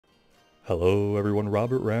Hello everyone,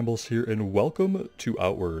 Robert Rambles here and welcome to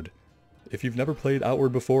Outward. If you've never played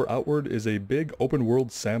Outward before, Outward is a big open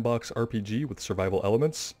world sandbox RPG with survival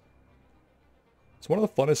elements. It's one of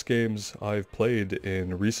the funnest games I've played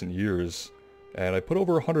in recent years, and I put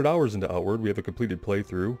over 100 hours into Outward. We have a completed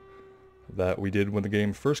playthrough that we did when the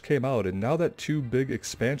game first came out, and now that two big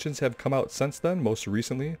expansions have come out since then, most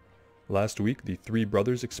recently, last week, the Three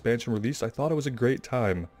Brothers expansion released, I thought it was a great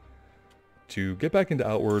time to get back into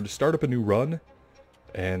Outward, start up a new run,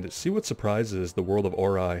 and see what surprises the world of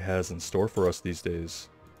Aurai has in store for us these days.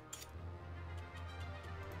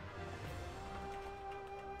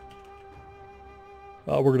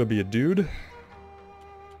 We're going to be a dude.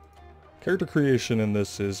 Character creation in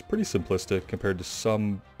this is pretty simplistic compared to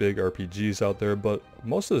some big RPGs out there, but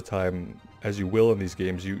most of the time, as you will in these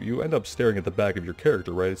games, you end up staring at the back of your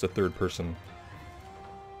character, right? It's a third-person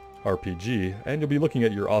RPG, and you'll be looking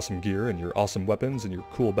at your awesome gear and your awesome weapons and your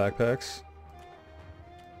cool backpacks.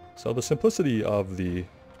 So the simplicity of the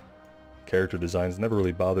character designs never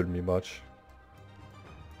really bothered me much.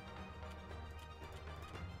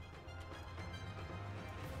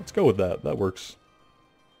 Let's go with that. That works.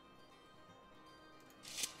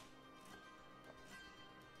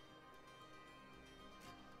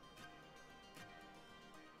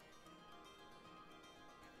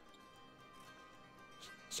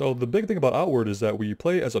 So the big thing about Outward is that we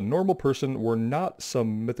play as a normal person. We're not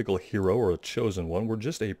some mythical hero or a chosen one. We're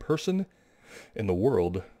just a person in the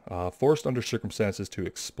world, forced under circumstances to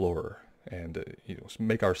explore and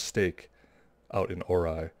make our stake out in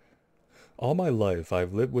Aurai. All my life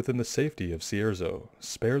I've lived within the safety of Cierzo,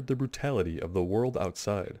 spared the brutality of the world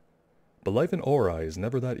outside. But life in Aurai is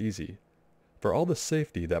never that easy. For all the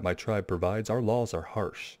safety that my tribe provides, our laws are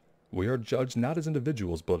harsh. We are judged not as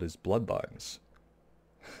individuals but as bloodlines.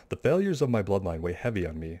 The failures of my bloodline weigh heavy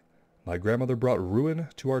on me. My grandmother brought ruin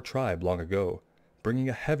to our tribe long ago, bringing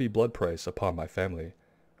a heavy blood price upon my family.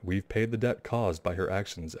 We've paid the debt caused by her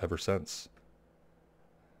actions ever since.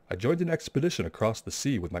 I joined an expedition across the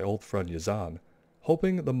sea with my old friend Yazan,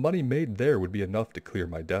 hoping the money made there would be enough to clear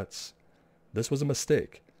my debts. This was a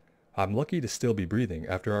mistake. I'm lucky to still be breathing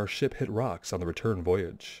after our ship hit rocks on the return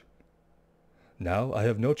voyage. Now I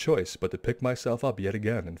have no choice but to pick myself up yet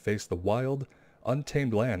again and face the wild,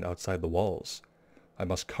 untamed land outside the walls. I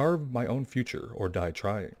must carve my own future or die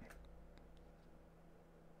trying.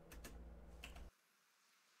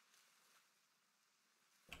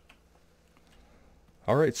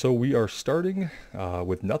 Alright, so we are starting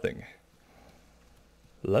with nothing.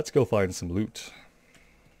 Let's go find some loot.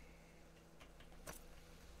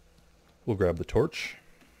 We'll grab the torch.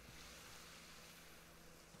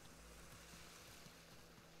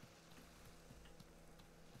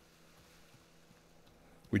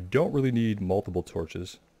 We don't really need multiple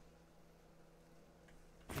torches.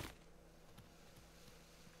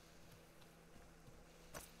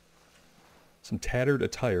 Some tattered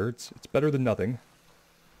attire. It's better than nothing.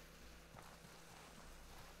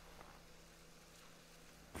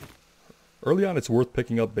 Early on, it's worth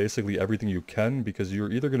picking up basically everything you can because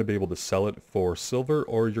you're either going to be able to sell it for silver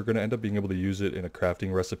or you're going to end up being able to use it in a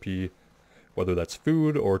crafting recipe, whether that's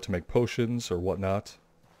food or to make potions or whatnot.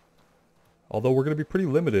 Although we're going to be pretty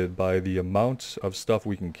limited by the amount of stuff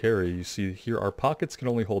we can carry. You see here our pockets can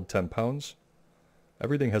only hold 10 pounds.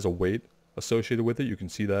 Everything has a weight associated with it. You can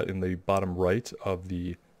see that in the bottom right of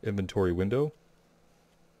the inventory window.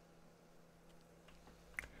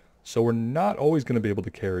 So we're not always going to be able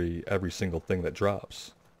to carry every single thing that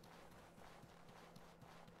drops.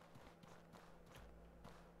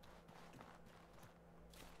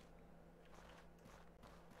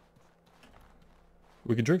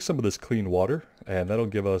 We can drink some of this clean water, and that'll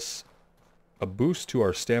give us a boost to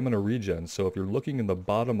our stamina regen. So if you're looking in the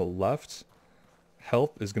bottom left,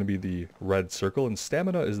 health is going to be the red circle, and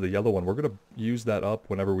stamina is the yellow one. We're going to use that up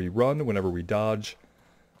whenever we run, whenever we dodge,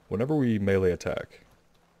 whenever we melee attack.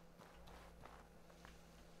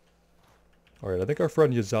 Alright, I think our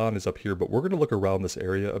friend Yazan is up here, but we're going to look around this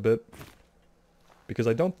area a bit, because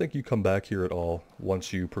I don't think you come back here at all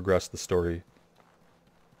once you progress the story.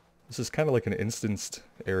 This is kind of like an instanced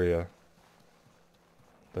area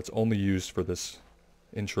that's only used for this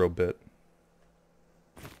intro bit.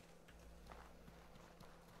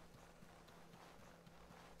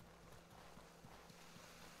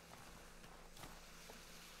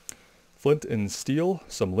 Flint and steel,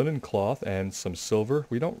 some linen cloth, and some silver.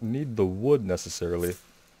 We don't need the wood necessarily.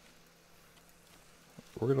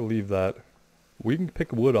 We're going to leave that. We can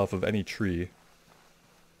pick wood off of any tree.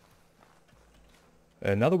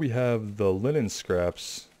 And now that we have the linen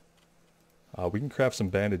scraps, we can craft some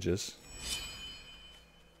bandages.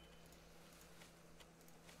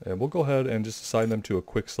 And we'll go ahead and just assign them to a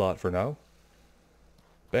quick slot for now.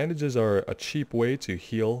 Bandages are a cheap way to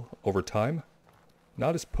heal over time.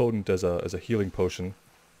 Not as potent as a healing potion,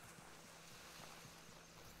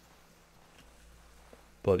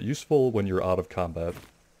 but useful when you're out of combat.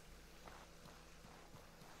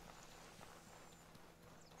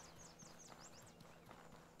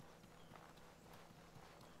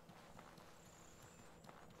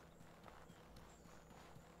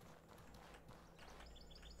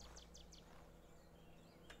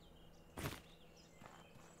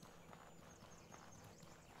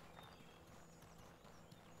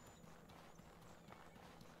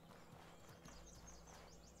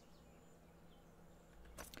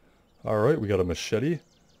 Alright, we got a machete.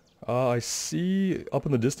 I see up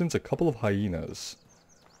in the distance a couple of hyenas.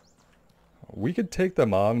 We could take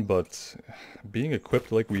them on, but being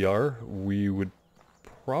equipped like we are, we would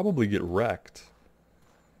probably get wrecked.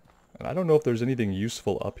 And I don't know if there's anything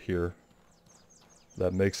useful up here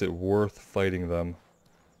that makes it worth fighting them.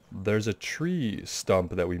 There's a tree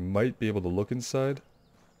stump that we might be able to look inside.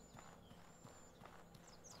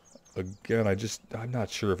 Again, I'm not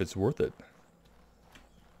sure if it's worth it.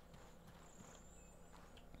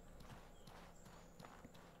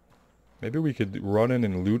 Maybe we could run in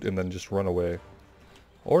and loot and then just run away.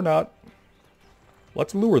 Or not.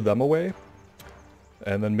 Let's lure them away.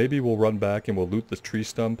 And then maybe we'll run back and we'll loot this tree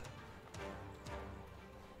stump.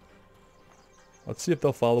 Let's see if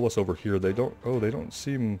they'll follow us over here. They don't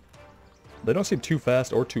seem too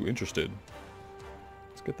fast or too interested.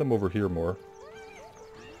 Let's get them over here more.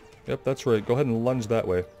 Yep, that's right. Go ahead and lunge that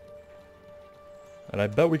way. And I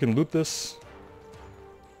bet we can loot this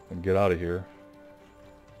and get out of here.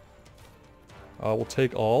 We'll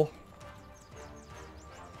take all.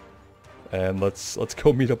 And let's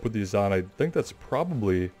go meet up with the Azan. I think that's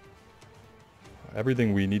probably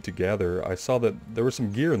everything we need to gather. I saw that there was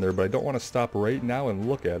some gear in there, but I don't want to stop right now and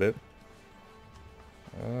look at it.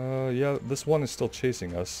 Yeah, this one is still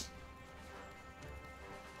chasing us.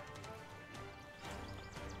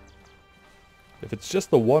 If it's just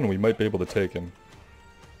the one, we might be able to take him.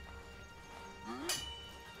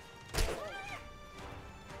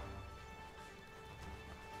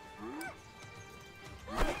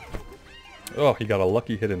 Oh, he got a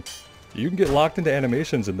lucky hit in. You can get locked into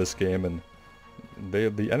animations in this game, and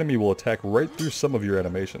the enemy will attack right through some of your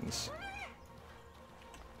animations.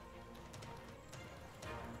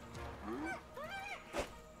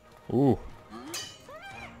 Ooh.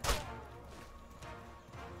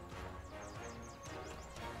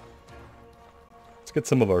 Let's get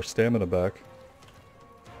some of our stamina back.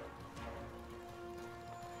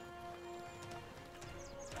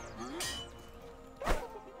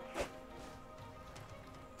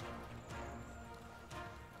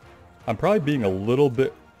 I'm probably being a little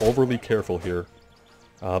bit overly careful here,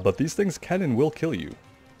 but these things can and will kill you.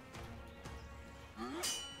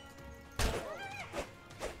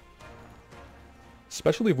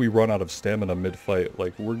 Especially if we run out of stamina mid-fight.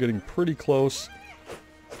 Like, we're getting pretty close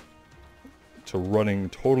to running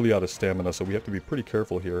totally out of stamina, so we have to be pretty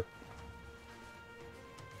careful here.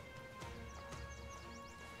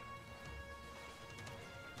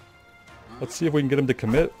 Let's see if we can get him to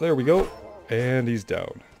commit. There we go. And he's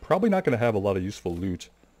down. Probably not going to have a lot of useful loot.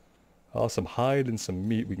 Some hide and some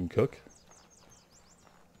meat we can cook.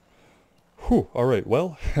 Whew, alright,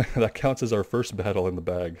 well, that counts as our first battle in the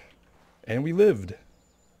bag. And we lived!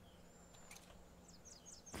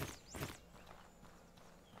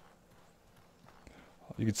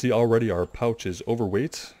 You can see already our pouch is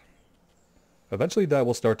overweight. Eventually that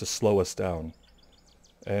will start to slow us down.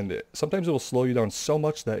 And sometimes it will slow you down so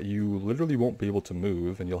much that you literally won't be able to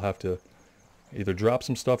move, and you'll have to either drop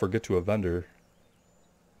some stuff or get to a vendor.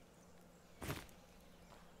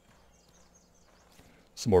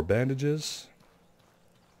 Some more bandages.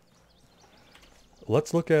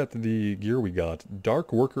 Let's look at the gear we got.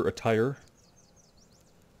 Dark worker attire.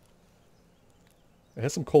 It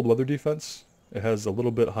has some cold weather defense. It has a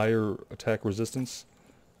little bit higher attack resistance.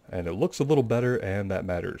 And it looks a little better, and that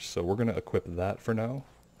matters. So we're going to equip that for now.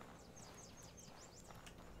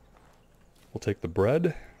 We'll take the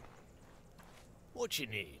bread. What you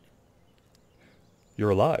need?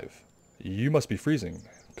 You're alive. You must be freezing.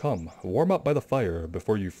 Come, warm up by the fire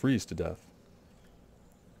before you freeze to death.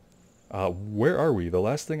 Where are we? The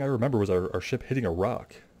last thing I remember was our ship hitting a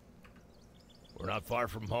rock. We're not far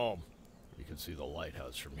from home. You can see the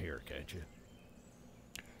lighthouse from here, can't you?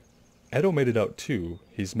 Edo made it out too.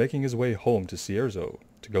 He's making his way home to Cierzo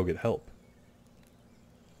to go get help.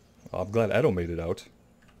 I'm glad Edo made it out.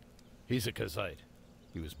 He's a Kazite.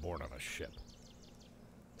 He was born on a ship.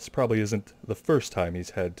 This probably isn't the first time he's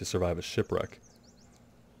had to survive a shipwreck.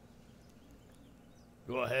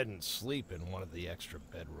 Go ahead and sleep in one of the extra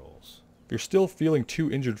bedrolls. If you're still feeling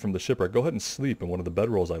too injured from the shipwreck, go ahead and sleep in one of the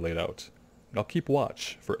bedrolls I laid out. And I'll keep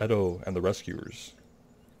watch for Edo and the rescuers.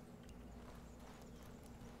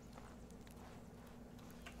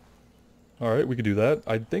 Alright, we could do that.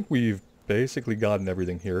 I think we've basically gotten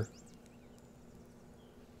everything here.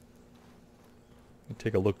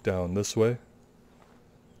 Take a look down this way.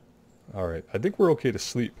 Alright, I think we're okay to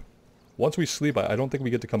sleep. Once we sleep, I don't think we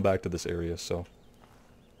get to come back to this area, so...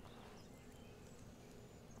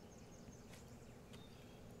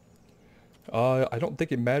 I don't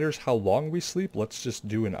think it matters how long we sleep. Let's just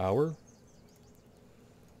do an hour.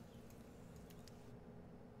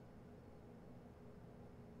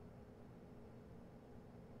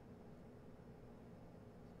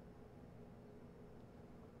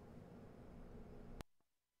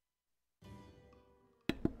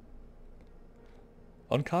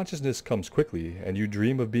 Unconsciousness comes quickly, and you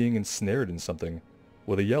dream of being ensnared in something.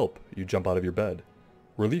 With a yelp, you jump out of your bed.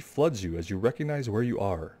 Relief floods you as you recognize where you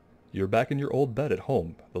are. You're back in your old bed at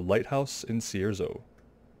home, the lighthouse in Cierzo.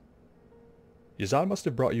 Yazan must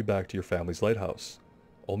have brought you back to your family's lighthouse.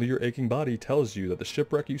 Only your aching body tells you that the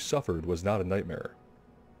shipwreck you suffered was not a nightmare.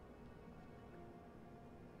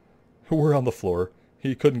 We're on the floor.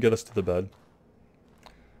 He couldn't get us to the bed.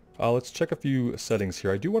 Let's check a few settings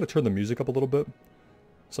here. I do want to turn the music up a little bit.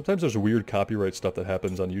 Sometimes there's weird copyright stuff that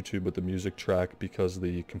happens on YouTube with the music track because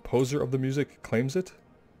the composer of the music claims it,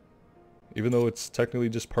 even though it's technically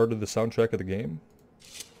just part of the soundtrack of the game.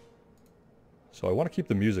 So I want to keep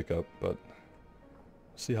the music up, but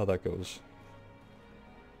see how that goes.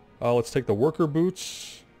 Let's take the worker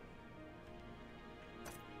boots.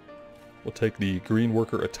 We'll take the green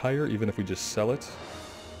worker attire, even if we just sell it.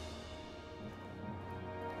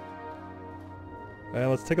 And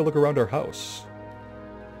let's take a look around our house.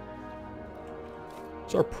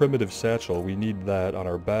 It's our primitive satchel. We need that on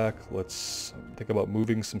our back. Let's think about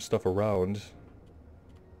moving some stuff around.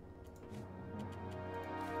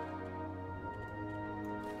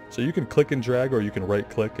 So you can click and drag, or you can right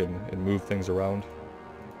click and move things around.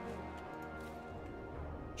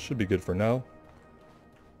 Should be good for now.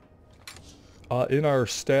 In our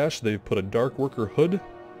stash, they've put a dark worker hood,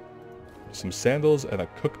 some sandals, and a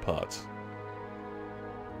cook pot.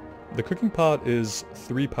 The cooking pot is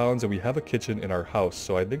 3 pounds, and we have a kitchen in our house,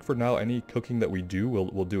 so I think for now any cooking that we do,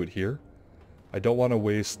 we'll do it here. I don't want to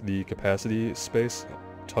waste the capacity space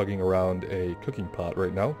tugging around a cooking pot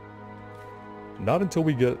right now. Not until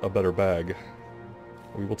we get a better bag.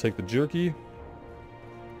 We will take the jerky.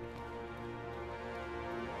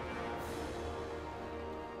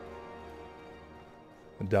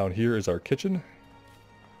 And down here is our kitchen.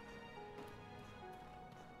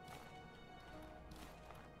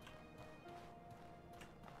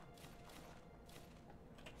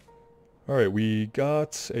 Alright, we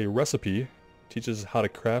got a recipe. Teaches how to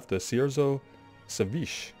craft a Cierzo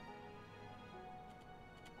ceviche.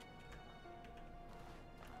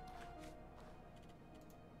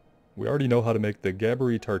 We already know how to make the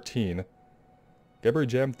Gabery tartine. Gabery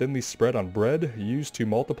jam thinly spread on bread, used to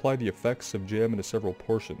multiply the effects of jam into several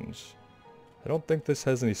portions. I don't think this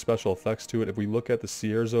has any special effects to it. If we look at the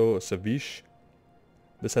Cierzo ceviche,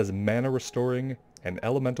 this has mana restoring and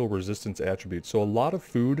elemental resistance attributes. So a lot of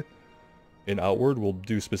food in Outward will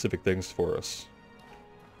do specific things for us.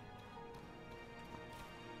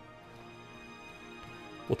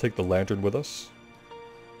 We'll take the lantern with us.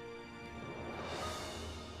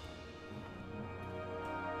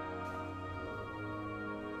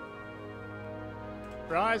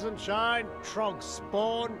 Rise and shine, trog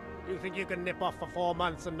spawn. You think you can nip off for 4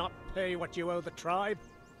 months and not pay what you owe the tribe?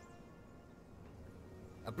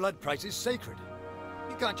 A blood price is sacred.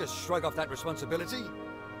 You can't just shrug off that responsibility.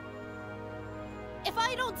 If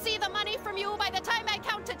I don't see the money from you by the time I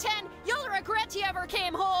count to 10, you'll regret you ever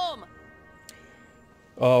came home!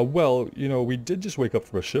 Well, you know, we did just wake up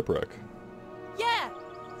from a shipwreck. Yeah,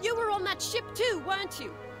 you were on that ship too, weren't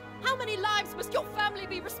you? How many lives must your family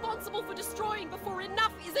be responsible for destroying before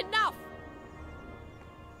enough is enough?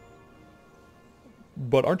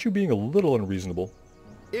 But aren't you being a little unreasonable?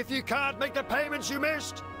 If you can't make the payments you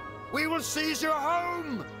missed, we will seize your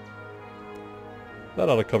home! That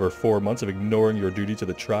ought to cover 4 months of ignoring your duty to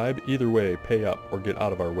the tribe. Either way, pay up or get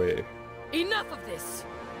out of our way. Enough of this!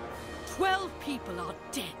 12 people are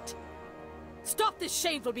dead. Stop this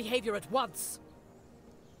shameful behavior at once!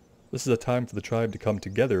 This is a time for the tribe to come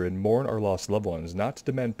together and mourn our lost loved ones, not to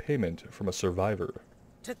demand payment from a survivor.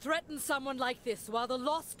 To threaten someone like this while the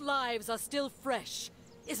lost lives are still fresh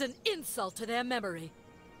is an insult to their memory.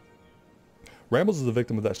 Rambles is a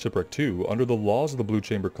victim of that shipwreck too. Under the laws of the Blue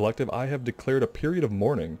Chamber Collective, I have declared a period of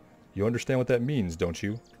mourning. You understand what that means, don't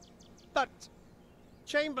you? But,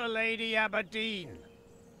 Chamber Lady Aberdeen.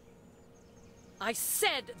 I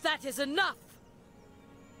said that is enough!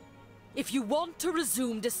 If you want to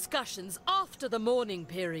resume discussions after the mourning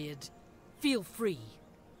period, feel free.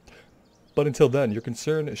 But until then, your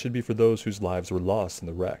concern should be for those whose lives were lost in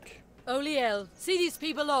the wreck. Oliel, see these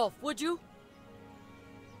people off, would you?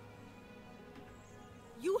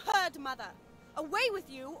 You heard, Mother. Away with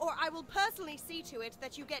you, or I will personally see to it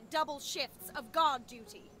that you get double shifts of guard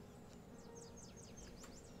duty.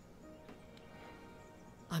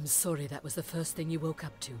 I'm sorry that was the first thing you woke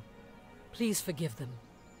up to. Please forgive them.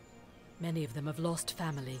 Many of them have lost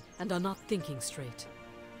family and are not thinking straight.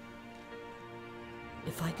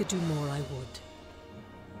 If I could do more, I would.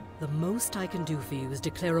 The most I can do for you is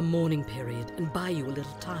declare a mourning period and buy you a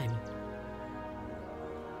little time.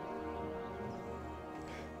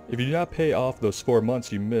 If you do not pay off those 4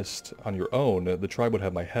 months you missed on your own, the tribe would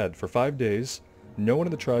have my head. For 5 days, no one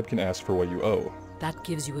in the tribe can ask for what you owe. That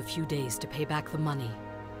gives you a few days to pay back the money.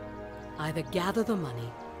 Either gather the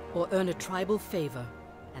money, or earn a tribal favor,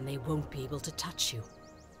 and they won't be able to touch you.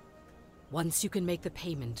 Once you can make the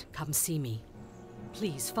payment, come see me.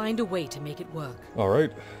 Please find a way to make it work.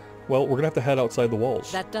 Alright. Well, we're gonna have to head outside the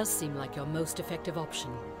walls. That does seem like your most effective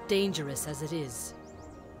option, dangerous as it is.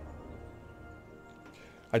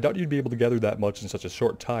 I doubt you'd be able to gather that much in such a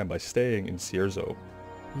short time by staying in Cierzo.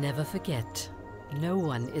 Never forget, no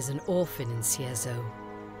one is an orphan in Cierzo.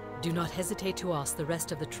 Do not hesitate to ask the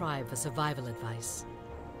rest of the tribe for survival advice.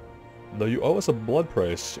 Though you owe us a blood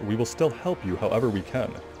price, we will still help you however we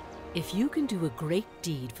can. If you can do a great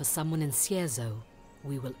deed for someone in Cierzo,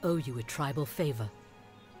 we will owe you a tribal favor.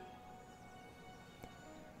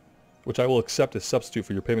 Which I will accept as substitute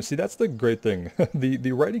for your payment. See, that's the great thing.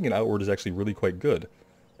 The writing in Outward is actually really quite good.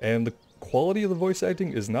 And the quality of the voice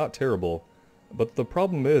acting is not terrible. But the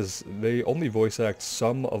problem is, they only voice act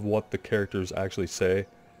some of what the characters actually say.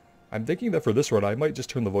 I'm thinking that for this run, I might just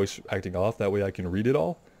turn the voice acting off, that way I can read it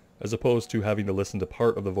all, as opposed to having to listen to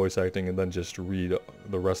part of the voice acting and then just read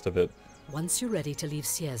the rest of it. Once you're ready to leave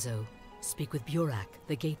Cierzo, speak with Burak,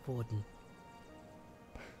 the Gate Warden.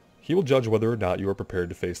 He will judge whether or not you are prepared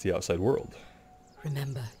to face the outside world.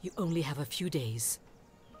 Remember, you only have a few days.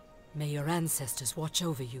 May your ancestors watch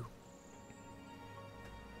over you.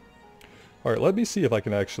 Alright, let me see if I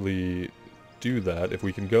can actually do that. If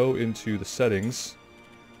we can go into the settings.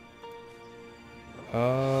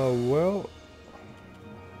 Well...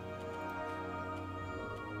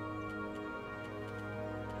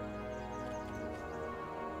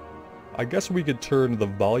 I guess we could turn the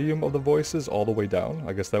volume of the voices all the way down.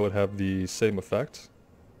 I guess that would have the same effect.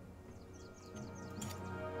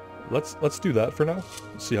 Let's do that for now.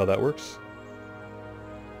 See how that works.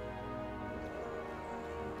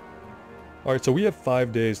 Alright, so we have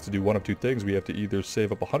 5 days to do one of two things. We have to either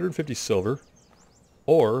save up 150 silver,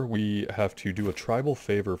 or we have to do a tribal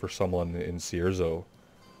favor for someone in Cierzo.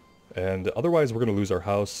 And otherwise we're going to lose our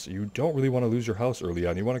house. You don't really want to lose your house early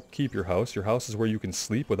on. You want to keep your house. Your house is where you can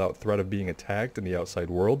sleep without threat of being attacked in the outside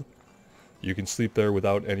world. You can sleep there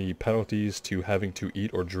without any penalties to having to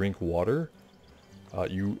eat or drink water.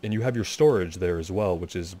 You have your storage there as well,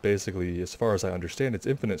 which is basically, as far as I understand, it's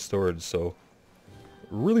infinite storage, so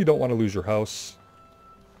really don't want to lose your house.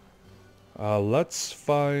 Let's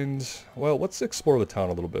explore the town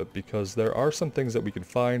a little bit, because there are some things that we can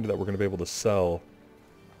find that we're going to be able to sell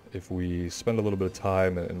if we spend a little bit of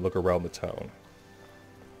time and look around the town.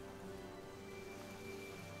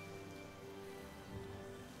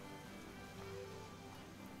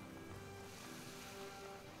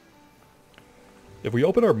 If we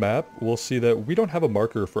open our map, we'll see that we don't have a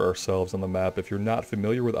marker for ourselves on the map. If you're not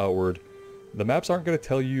familiar with Outward, the maps aren't going to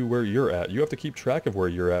tell you where you're at. You have to keep track of where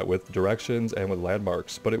you're at with directions and with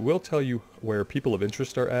landmarks, but it will tell you where people of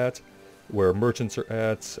interest are at, where merchants are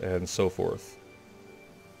at, and so forth.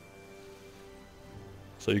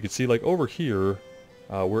 So you can see, like, over here,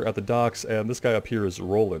 we're at the docks, and this guy up here is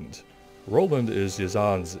Roland. Roland is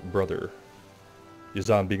Yazan's brother.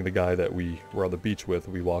 Yazan being the guy that we were on the beach with,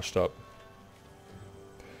 we washed up.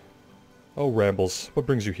 Oh, Rambles, what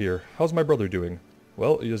brings you here? How's my brother doing?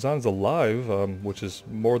 Well, Yazan's alive, which is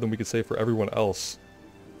more than we could say for everyone else.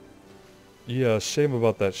 Yeah, shame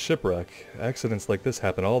about that shipwreck. Accidents like this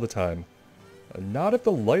happen all the time. Not if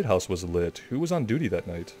the lighthouse was lit. Who was on duty that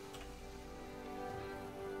night?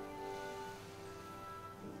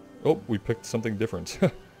 Oh, we picked something different.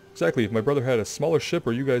 Exactly, if my brother had a smaller ship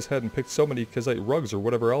or you guys hadn't picked so many Kazite rugs or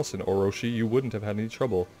whatever else in Oroshi, you wouldn't have had any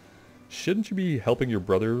trouble. Shouldn't you be helping your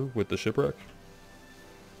brother with the shipwreck?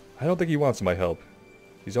 I don't think he wants my help.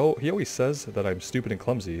 He always says that I'm stupid and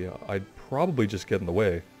clumsy. I'd probably just get in the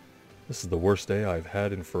way. This is the worst day I've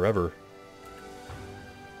had in forever.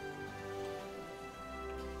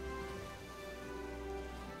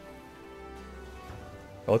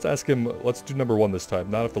 Now let's ask him, let's do number 1 this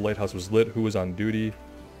time. Not if the lighthouse was lit, who was on duty.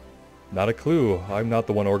 Not a clue. I'm not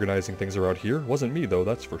the one organizing things around here. Wasn't me though,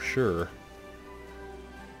 that's for sure.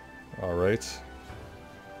 Alright.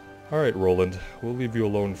 Alright, Roland. We'll leave you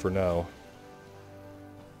alone for now.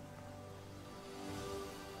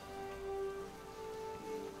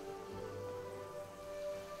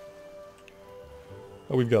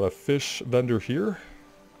 Oh, we've got a fish vendor here.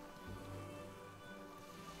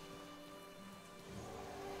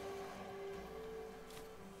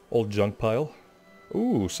 Old junk pile.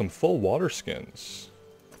 Ooh, some full water skins.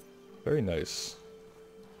 Very nice.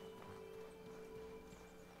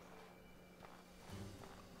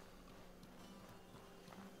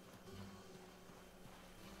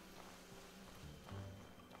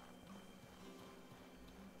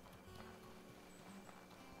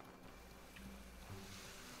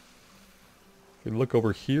 If we look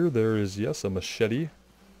over here, there is, yes, a machete. I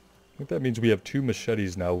think that means we have 2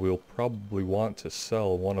 machetes now. We'll probably want to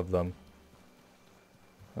sell one of them.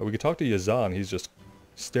 We could talk to Yazan. He's just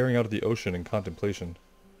staring out at the ocean in contemplation.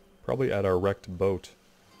 Probably at our wrecked boat.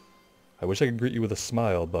 I wish I could greet you with a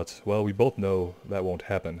smile, but, well, we both know that won't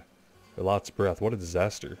happen. Lot's breath, what a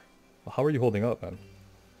disaster. Well, how are you holding up, man?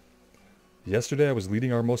 Yesterday I was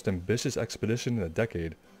leading our most ambitious expedition in a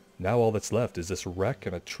decade. Now all that's left is this wreck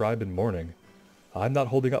and a tribe in mourning. I'm not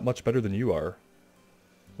holding up much better than you are.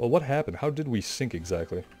 Well, what happened? How did we sink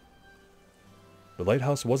exactly? The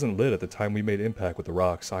lighthouse wasn't lit at the time we made impact with the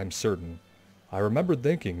rocks, I'm certain. I remember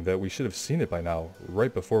thinking that we should have seen it by now,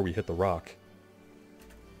 right before we hit the rock.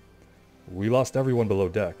 We lost everyone below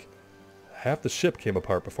deck. Half the ship came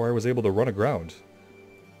apart before I was able to run aground.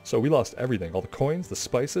 So we lost everything, all the coins, the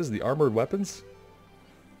spices, the armored weapons?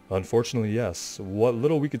 Unfortunately, yes. What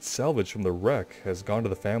little we could salvage from the wreck has gone to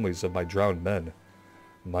the families of my drowned men.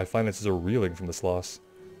 My finances are reeling from this loss.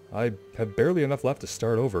 I have barely enough left to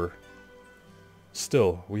start over.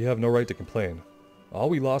 Still, we have no right to complain. All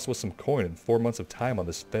we lost was some coin and 4 months of time on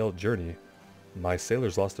this failed journey. My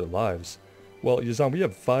sailors lost their lives. Well, Yazan, we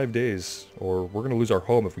have 5 days, or we're going to lose our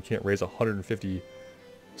home if we can't raise 150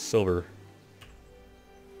 silver.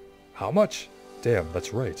 How much? Damn,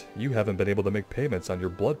 that's right. You haven't been able to make payments on your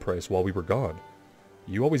blood price while we were gone.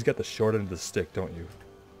 You always get the short end of the stick, don't you?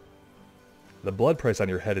 The blood price on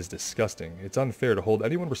your head is disgusting. It's unfair to hold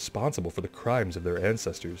anyone responsible for the crimes of their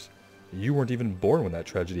ancestors. You weren't even born when that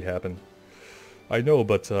tragedy happened. I know,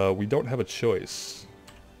 but we don't have a choice.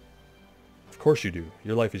 Of course you do.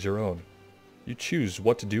 Your life is your own. You choose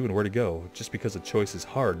what to do and where to go. Just because a choice is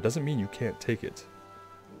hard doesn't mean you can't take it.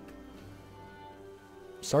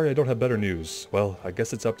 Sorry I don't have better news. Well, I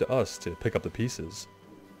guess it's up to us to pick up the pieces.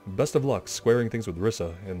 Best of luck squaring things with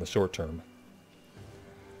Rissa in the short term.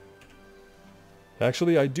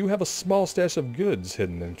 Actually, I do have a small stash of goods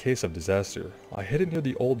hidden in case of disaster. I hid it near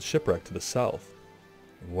the old shipwreck to the south.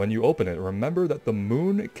 When you open it, remember that the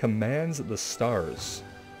moon commands the stars.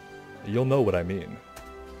 You'll know what I mean.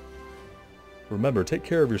 Remember, take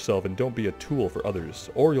care of yourself and don't be a tool for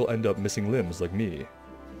others, or you'll end up missing limbs like me.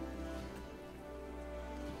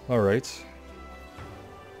 Alright.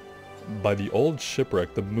 By the old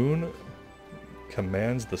shipwreck, the moon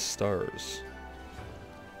commands the stars.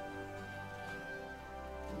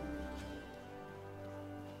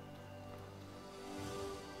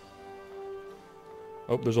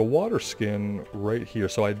 Oh, there's a water skin right here.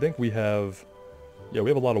 So I think we have... Yeah, we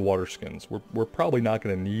have a lot of water skins. We're probably not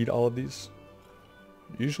going to need all of these.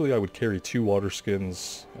 Usually I would carry 2 water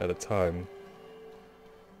skins at a time.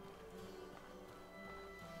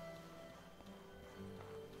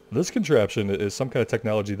 This contraption is some kind of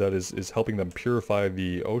technology that is helping them purify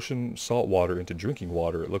the ocean salt water into drinking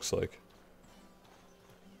water, it looks like.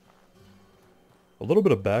 A little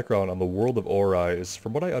bit of background on the world of Aurai is,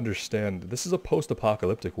 from what I understand, this is a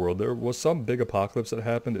post-apocalyptic world. There was some big apocalypse that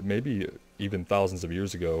happened, maybe even thousands of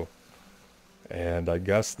years ago. And I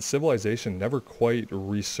guess the civilization never quite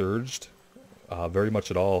resurged very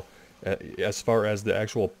much at all, as far as the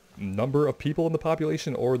actual number of people in the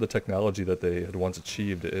population or the technology that they had once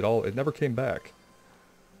achieved. It never came back.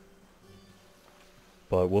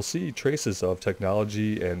 But we'll see traces of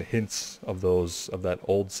technology and hints of that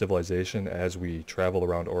old civilization as we travel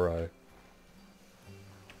around Aurai.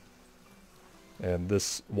 And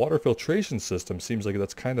this water filtration system seems like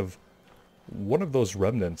that's kind of one of those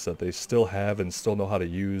remnants that they still have and still know how to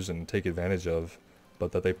use and take advantage of,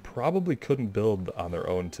 but that they probably couldn't build on their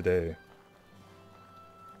own today.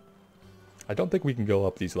 I don't think we can go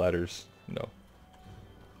up these ladders. No.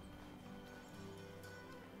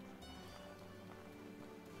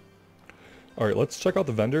 Alright, let's check out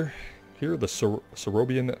the vendor. Here, the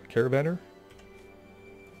Soroborean caravaner.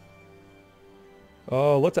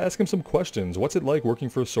 Let's ask him some questions. What's it like working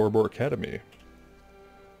for Sorobore Academy?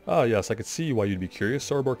 Ah, yes, I could see why you'd be curious.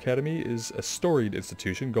 Sorobore Academy is a storied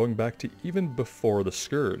institution going back to even before the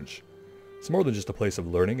Scourge. It's more than just a place of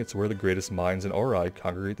learning, it's where the greatest minds in Aurai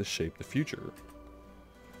congregate to shape the future.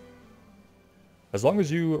 As long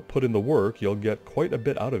as you put in the work, you'll get quite a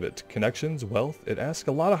bit out of it. Connections, wealth, it asks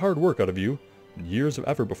a lot of hard work out of you, and years of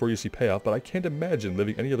effort before you see payoff, but I can't imagine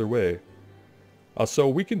living any other way. So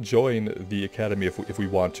we can join the Academy if we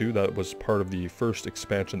want to. That was part of the first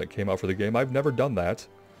expansion that came out for the game. I've never done that.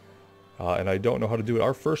 And I don't know how to do it.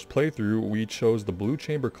 Our first playthrough, we chose the Blue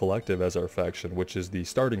Chamber Collective as our faction, which is the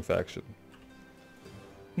starting faction.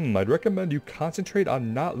 I'd recommend you concentrate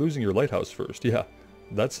on not losing your lighthouse first. Yeah,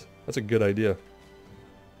 that's a good idea.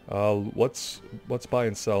 Let's buy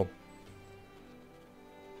and sell.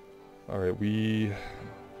 Alright, we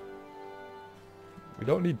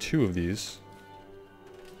don't need 2 of these.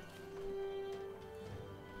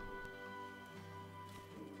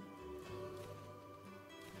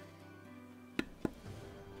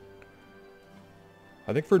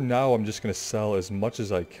 I think for now I'm just going to sell as much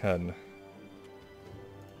as I can.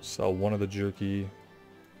 Sell 1 of the jerky.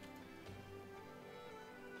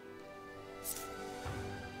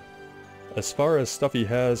 As far as stuff he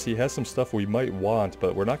has some stuff we might want,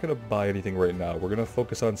 but we're not going to buy anything right now. We're going to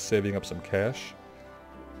focus on saving up some cash.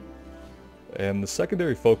 And the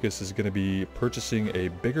secondary focus is going to be purchasing a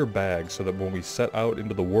bigger bag so that when we set out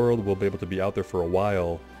into the world, we'll be able to be out there for a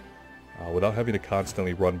while. Without having to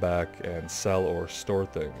constantly run back and sell or store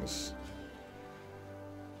things.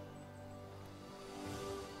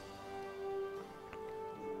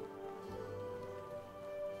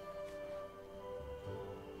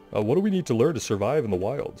 What do we need to learn to survive in the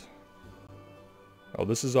wild? Oh,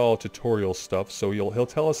 this is all tutorial stuff, so he'll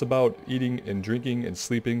tell us about eating and drinking and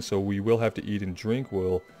sleeping, so we will have to eat and drink.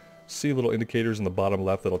 We'll see little indicators in the bottom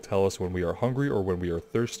left that'll tell us when we are hungry or when we are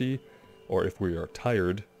thirsty, or if we are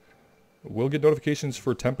tired. We'll get notifications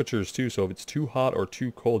for temperatures too, so if it's too hot or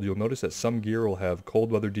too cold, you'll notice that some gear will have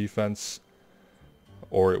cold weather defense,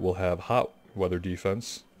 or it will have hot weather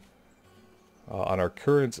defense. On our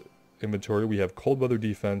current inventory, we have cold weather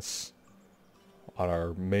defense on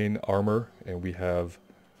our main armor, and we have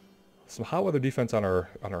some hot weather defense on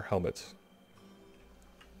our helmet.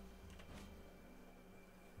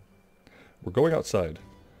 We're going outside.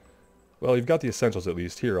 Well, you've got the essentials at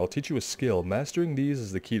least. Here, I'll teach you a skill. Mastering these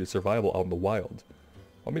is the key to survival out in the wild.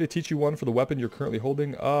 Want me to teach you one for the weapon you're currently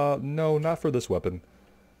holding? No, not for this weapon.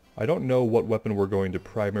 I don't know what weapon we're going to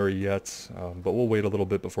primary yet, but we'll wait a little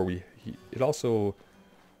bit before we...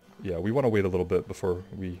 Yeah, we want to wait a little bit before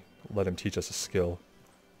we let him teach us a skill.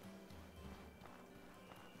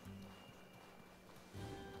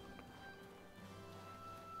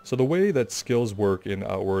 So the way that skills work in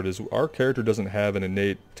Outward is our character doesn't have an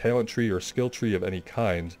innate talent tree or skill tree of any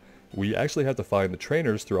kind. We actually have to find the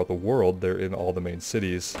trainers throughout the world. They're in all the main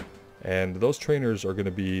cities. And those trainers are going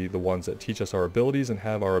to be the ones that teach us our abilities and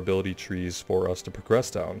have our ability trees for us to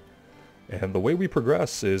progress down. And the way we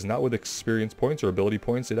progress is not with experience points or ability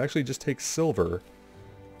points. It actually just takes silver.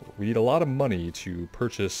 We need a lot of money to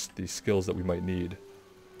purchase the skills that we might need.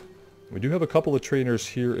 We do have a couple of trainers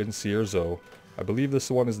here in Cierzo. I believe this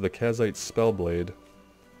one is the Kazite Spellblade.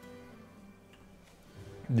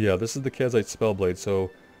 Yeah, this is the Kazite Spellblade. So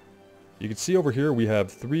you can see over here we have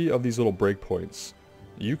 3 of these little breakpoints.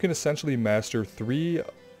 You can essentially master 3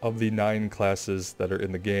 of the 9 classes that are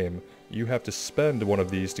in the game. You have to spend one of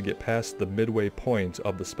these to get past the midway point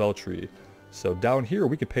of the spell tree. So down here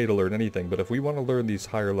we can pay to learn anything, but if we want to learn these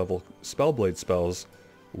higher level Spellblade spells,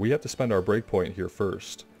 we have to spend our breakpoint here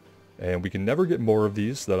first. And we can never get more of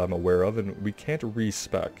these that I'm aware of, and we can't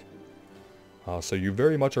respec. So you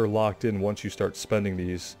very much are locked in once you start spending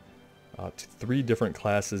these to 3 different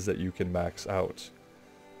classes that you can max out.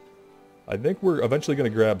 I think we're eventually going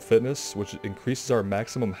to grab Fitness, which increases our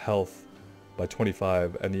maximum health by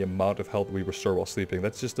 25, and the amount of health we restore while sleeping.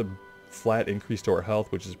 That's just a flat increase to our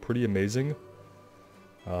health, which is pretty amazing.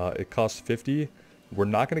 It costs 50. We're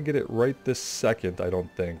not going to get it right this second, I don't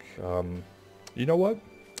think. You know what?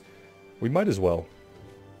 We might as well.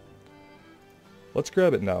 Let's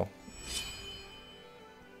grab it now.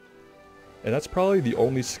 And that's probably the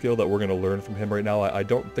only skill that we're going to learn from him right now. I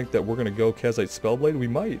don't think that we're going to go Kazite Spellblade. We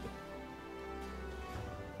might.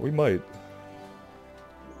 We might.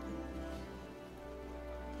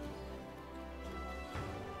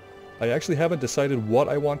 I actually haven't decided what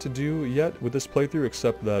I want to do yet with this playthrough,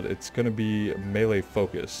 except that it's going to be melee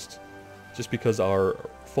focused. just because our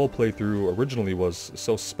full playthrough originally was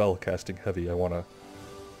so spell casting heavy. I want to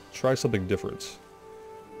try something different.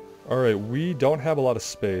 Alright, we don't have a lot of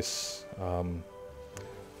space.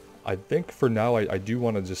 I think for now I do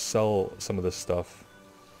want to just sell some of this stuff.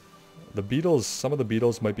 The beetles, some of the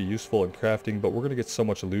beetles might be useful in crafting, but we're going to get so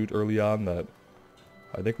much loot early on that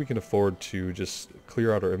I think we can afford to just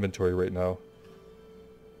clear out our inventory right now.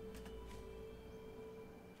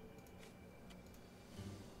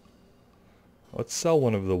 Let's sell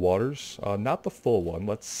one of the waters. Not the full one.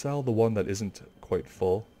 Let's sell the one that isn't quite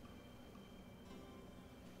full.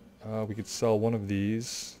 We could sell one of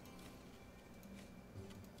these.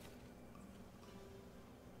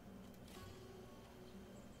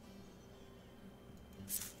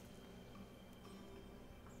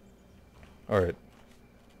 Alright.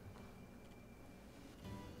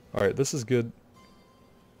 Alright, this is good.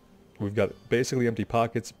 We've got basically empty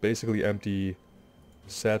pockets, basically empty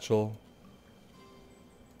satchel.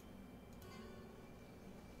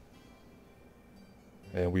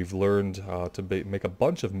 And we've learned to make a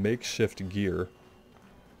bunch of makeshift gear.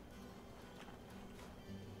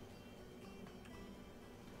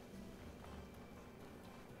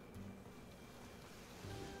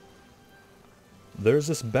 There's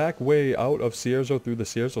this back way out of Cierzo through the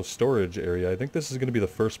Cierzo storage area. I think this is going to be the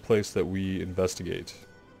first place that we investigate.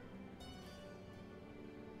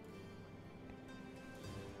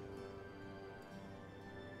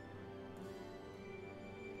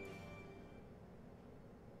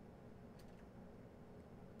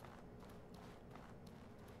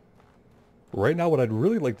 Right now what I'd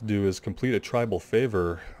really like to do is complete a tribal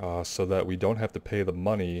favor so that we don't have to pay the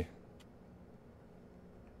money.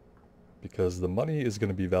 Because the money is going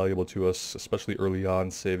to be valuable to us, especially early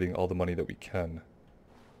on, saving all the money that we can.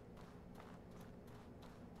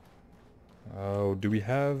 Do we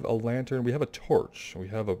have a lantern? We have a torch.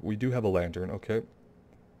 We do have a lantern, okay.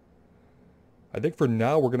 I think for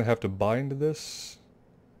now we're going to have to bind this.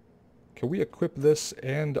 Can we equip this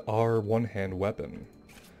and our one-hand weapon?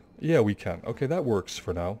 Yeah, we can. Okay, that works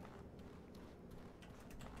for now.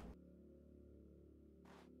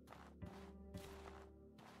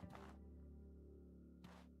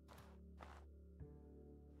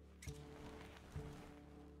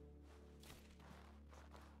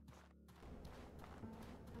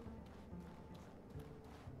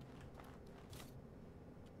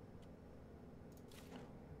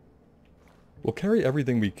 We'll carry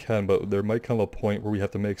everything we can, but there might come a point where we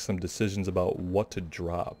have to make some decisions about what to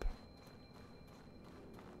drop.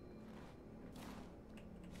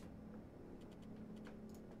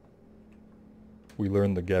 We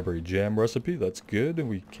learned the Gabbery jam recipe, that's good, and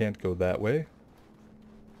we can't go that way.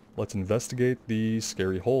 Let's investigate the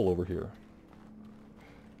scary hole over here.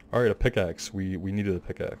 Alright, a pickaxe. We needed a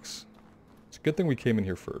pickaxe. It's a good thing we came in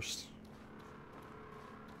here first.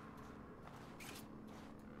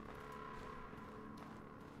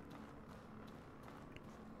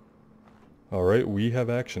 Alright, we have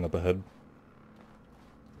action up ahead.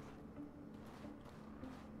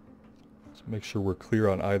 Let's make sure we're clear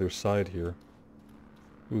on either side here.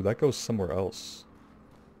 Ooh, that goes somewhere else.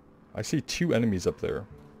 I see two enemies up there.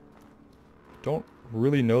 Don't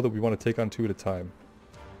really know that we want to take on two at a time.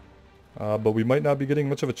 But we might not be getting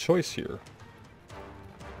much of a choice here.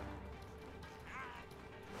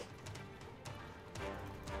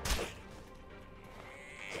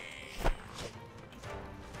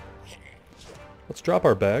 Let's drop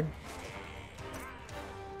our bag.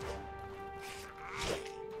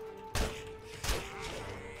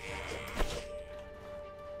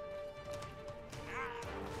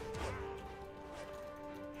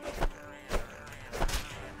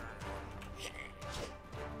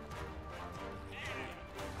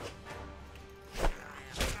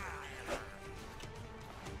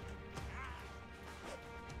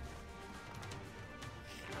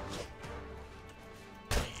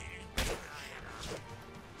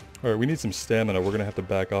 Alright, we need some stamina. We're gonna have to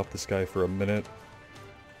back off this guy for a minute.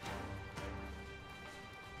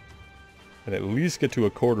 And at least get to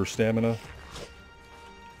a quarter stamina.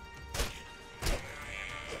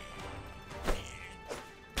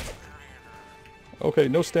 Okay,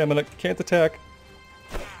 no stamina. Can't attack.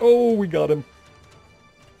 Oh, we got him.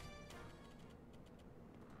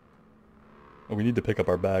 Oh, we need to pick up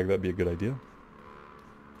our bag. That'd be a good idea.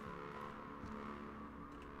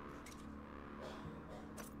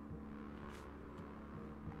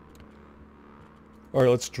 Alright,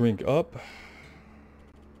 let's drink up.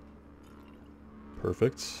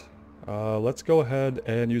 Perfect. Let's go ahead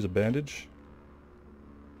and use a bandage.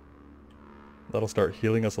 That'll start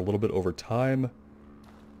healing us a little bit over time.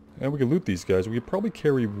 And we can loot these guys. We could probably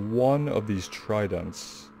carry one of these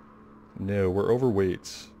tridents. No, we're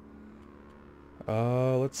overweight.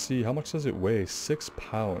 Let's see. How much does it weigh? 6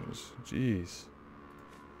 pounds. Jeez.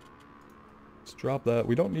 Let's drop that.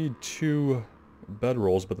 We don't need 2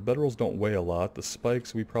 bedrolls, but the bedrolls don't weigh a lot. The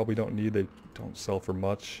spikes we probably don't need. They don't sell for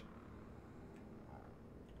much.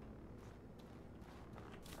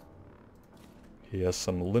 He has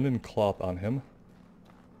some linen cloth on him.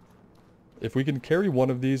 If we can carry one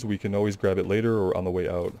of these, we can always grab it later or on the way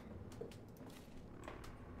out.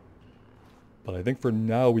 But I think for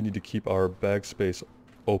now we need to keep our bag space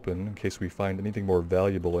open in case we find anything more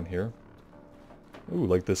valuable in here. Ooh,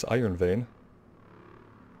 like this iron vein.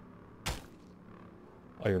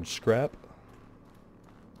 Iron scrap.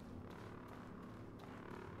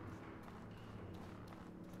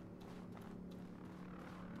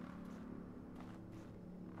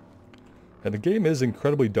 And the game is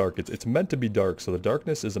incredibly dark. It's meant to be dark, so the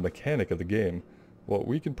darkness is a mechanic of the game. What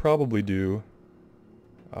we could probably do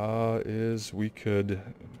is we could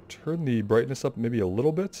turn the brightness up maybe a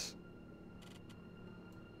little bit.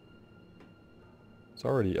 It's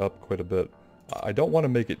already up quite a bit. I don't want to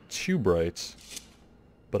make it too bright,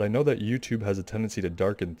 but I know that YouTube has a tendency to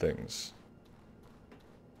darken things.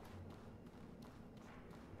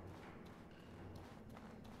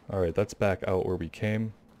 Alright, that's back out where we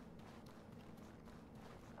came.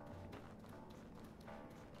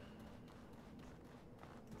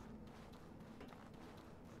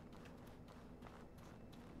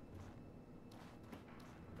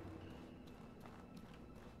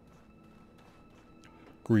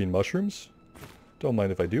 Green mushrooms. Don't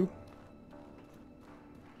mind if I do.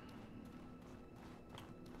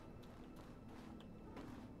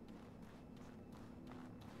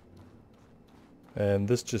 And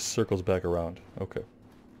this just circles back around. Okay.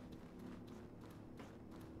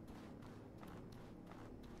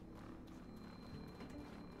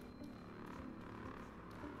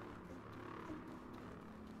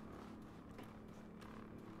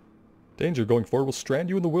 Danger, going forward will strand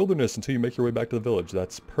you in the wilderness until you make your way back to the village.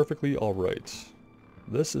 That's perfectly alright.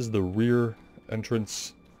 This is the rear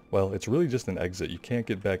entrance. Well, it's really just an exit. You can't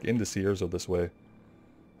get back into Cierzo this way.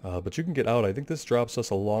 But you can get out. I think this drops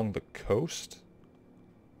us along the coast.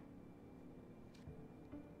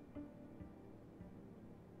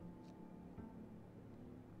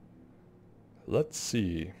 Let's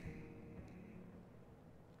see.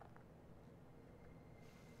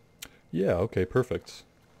 Yeah, okay, perfect.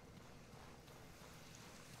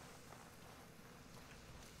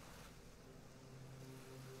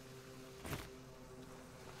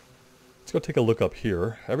 Let's go take a look up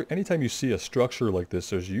here. Anytime you see a structure like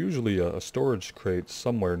this, there's usually a storage crate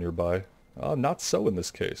somewhere nearby. Not so in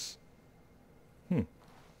this case.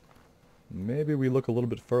 Maybe we look a little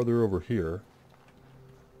bit farther over here.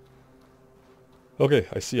 Okay,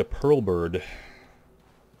 I see a pearl bird.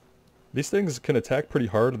 These things can attack pretty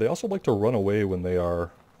hard. They also like to run away when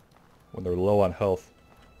they're low on health.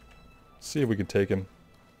 Let's see if we can take him.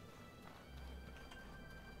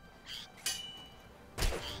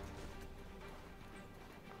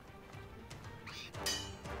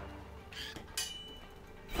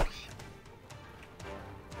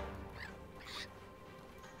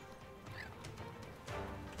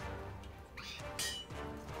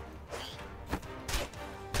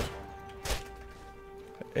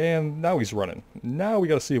 And now he's running. Now we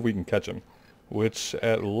gotta see if we can catch him. Which,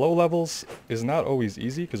 at low levels, is not always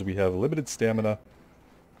easy because we have limited stamina.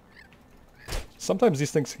 Sometimes these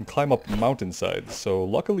things can climb up mountainsides, so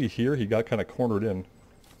luckily here he got kind of cornered in.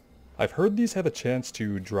 I've heard these have a chance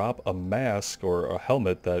to drop a mask or a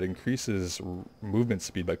helmet that increases movement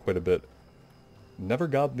speed by quite a bit. Never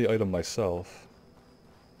got the item myself.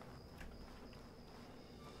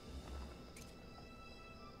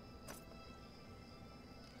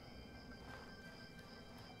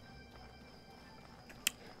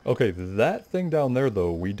 Okay, that thing down there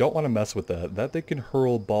though, we don't want to mess with that. That thing can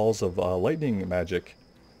hurl balls of lightning magic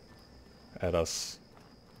at us.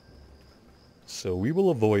 So we will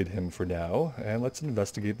avoid him for now, and let's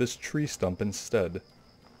investigate this tree stump instead.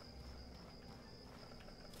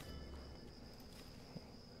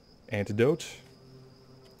 Antidote.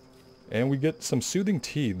 And we get some soothing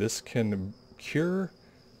tea. This can cure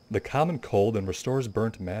the common cold and restores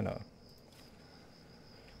burnt mana.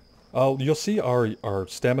 You'll see our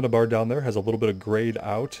stamina bar down there has a little bit of grayed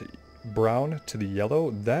out brown to the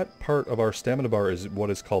yellow. That part of our stamina bar is what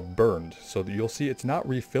is called burned. So you'll see it's not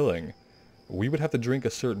refilling. We would have to drink a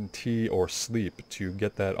certain tea or sleep to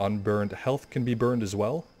get that unburned. Health can be burned as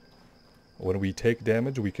well. When we take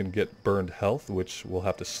damage, we can get burned health, which we'll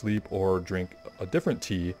have to sleep or drink a different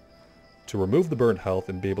tea to remove the burned health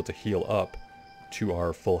and be able to heal up to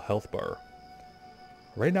our full health bar.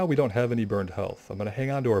 Right now we don't have any burned health. I'm going to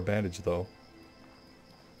hang on to our bandage though.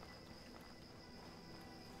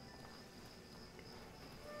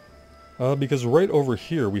 Because right over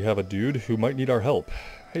here we have a dude who might need our help.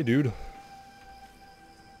 Hey dude.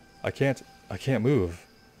 I can't move.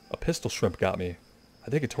 A pistol shrimp got me. I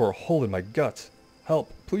think it tore a hole in my gut.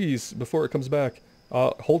 Help, please, before it comes back.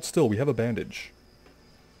 Hold still, we have a bandage.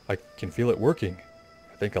 I can feel it working.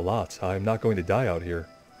 I think a lot. I'm not going to die out here.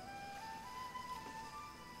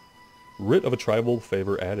 Writ of a tribal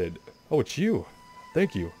favor added. Oh, it's you.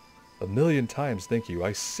 Thank you. 1,000,000 times thank you.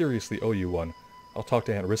 I seriously owe you one. I'll talk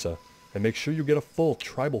to Aunt Rissa and make sure you get a full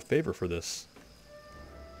tribal favor for this.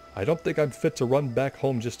 I don't think I'm fit to run back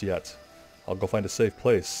home just yet. I'll go find a safe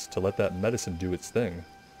place to let that medicine do its thing.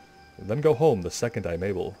 Then go home the second I'm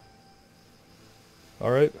able.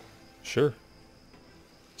 Alright, sure.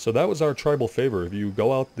 So that was our tribal favor. If you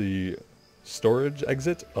go out the storage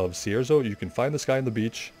exit of Cierzo, you can find this guy on the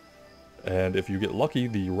beach. And if you get lucky,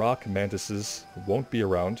 the rock mantises won't be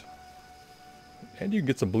around. And you can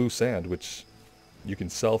get some blue sand, which you can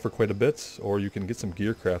sell for quite a bit, or you can get some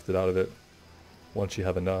gear crafted out of it once you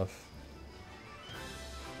have enough.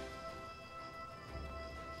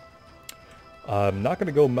 I'm not going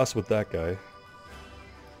to go mess with that guy.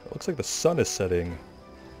 It looks like the sun is setting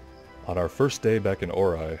on our first day back in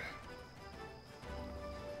Aurai.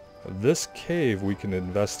 This cave we can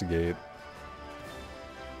investigate.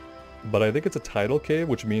 But I think it's a tidal cave,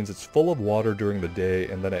 which means it's full of water during the day,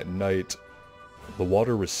 and then at night, the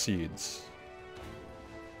water recedes.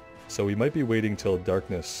 So we might be waiting till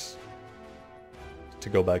darkness to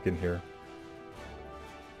go back in here.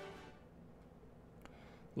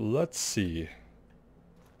 Let's see.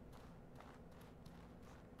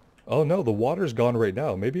 Oh no, the water's gone right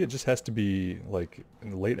now. Maybe it just has to be, like, in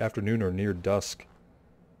the late afternoon or near dusk.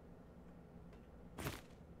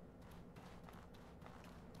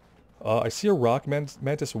 I see a rock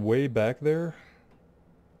mantis way back there,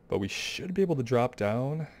 but we should be able to drop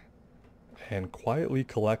down and quietly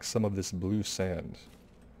collect some of this blue sand.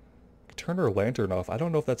 Turn our lantern off. I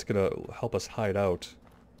don't know if that's going to help us hide out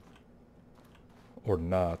or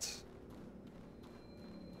not.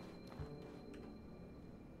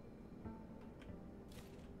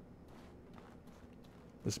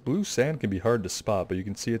 This blue sand can be hard to spot, but you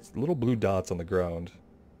can see it's little blue dots on the ground.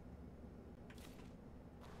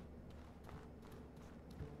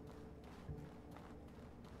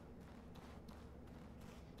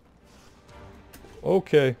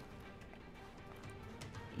 Okay.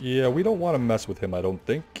 Yeah, we don't want to mess with him, I don't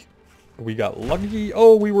think. We got lucky.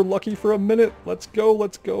 Oh, we were lucky for a minute. Let's go,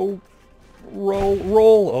 let's go. Roll,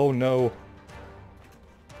 roll. Oh, no.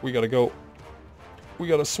 We gotta go. We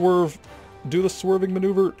gotta swerve. Do the swerving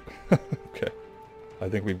maneuver. Okay. I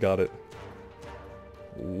think we've got it.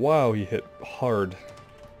 Wow, he hit hard.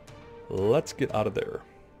 Let's get out of there.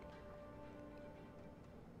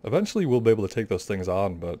 Eventually we'll be able to take those things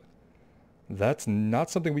on, but that's not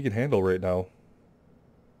something we can handle right now.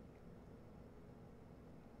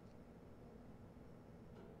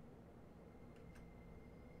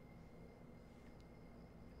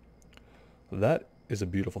 That is a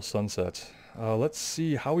beautiful sunset. Let's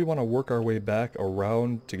see how we want to work our way back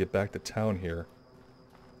around to get back to town here.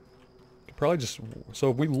 Probably just... So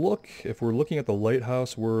if we're looking at the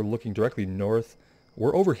lighthouse, we're looking directly north.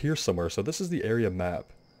 We're over here somewhere, so this is the area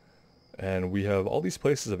map. And we have all these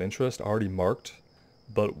places of interest already marked,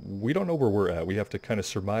 but we don't know where we're at. We have to kind of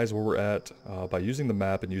surmise where we're at by using the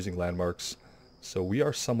map and using landmarks. So we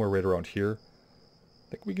are somewhere right around here.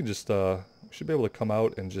 I think we can just... we should be able to come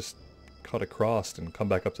out and just cut across and come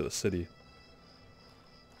back up to the city.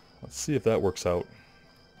 Let's see if that works out.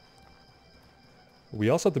 We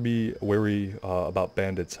also have to be wary about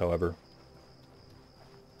bandits, however.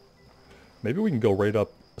 Maybe we can go right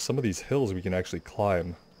up some of these hills we can actually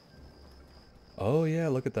climb. Oh yeah,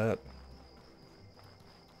 look at that.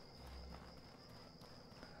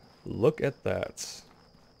 Look at that.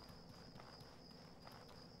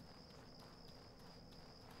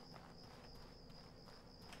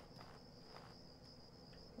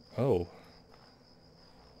 Oh.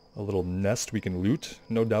 A little nest we can loot.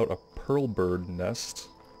 No doubt a pearl bird nest.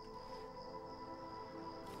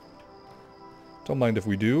 Don't mind if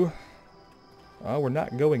we do. We're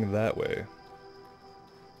not going that way.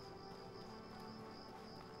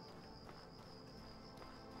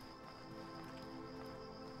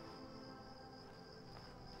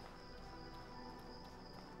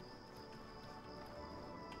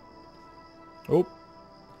 Oh.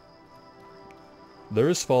 There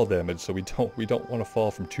is fall damage, so we don't want to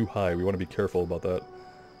fall from too high. We want to be careful about that.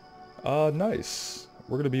 Nice.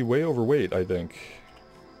 We're going to be way overweight, I think.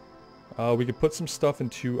 We could put some stuff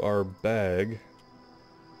into our bag.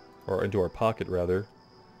 Or into our pocket, rather.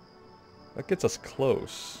 That gets us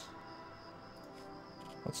close.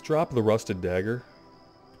 Let's drop the rusted dagger.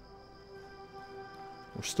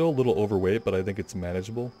 We're still a little overweight, but I think it's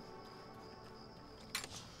manageable.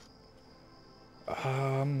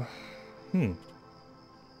 I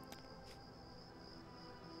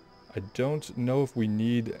don't know if we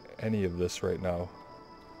need any of this right now.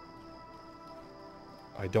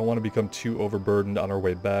 I don't want to become too overburdened on our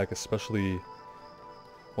way back, especially...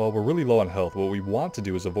 Well, we're really low on health. What we want to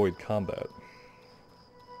do is avoid combat.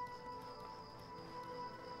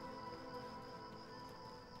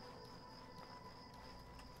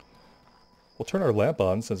 We'll turn our lamp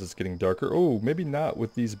on since it's getting darker. Oh, maybe not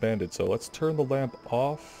with these bandits, so let's turn the lamp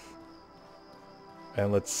off.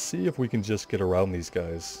 And let's see if we can just get around these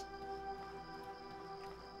guys.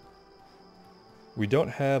 We don't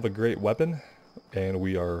have a great weapon, and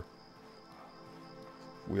we are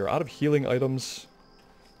out of healing items.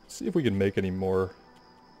 Let's see if we can make any more.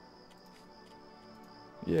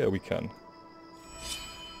 Yeah, we can.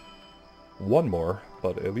 One more,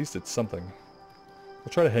 but at least it's something.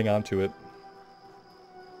 We'll try to hang on to it.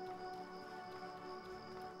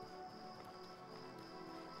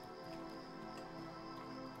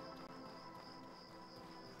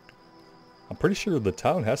 I'm pretty sure the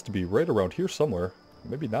town has to be right around here somewhere.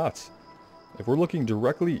 Maybe not. If we're looking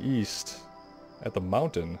directly east at the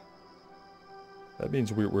mountain, that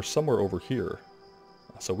means we're somewhere over here.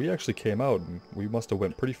 So we actually came out and we must have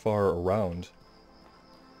went pretty far around.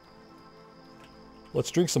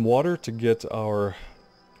 Let's drink some water to get our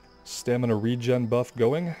stamina regen buff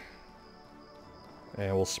going.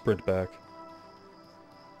 And we'll sprint back.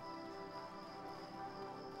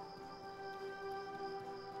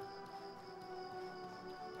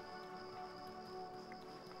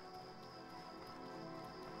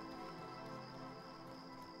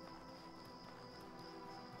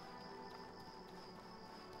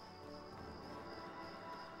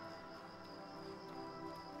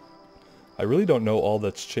 I really don't know all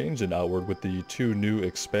that's changed in Outward with the 2 new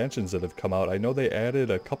expansions that have come out. I know they added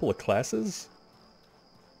a couple of classes.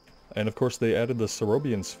 And of course they added the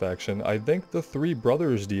Soroboreans faction. I think the Three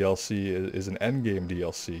Brothers DLC is an endgame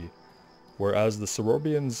DLC. Whereas the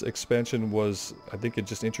Soroboreans expansion was, I think it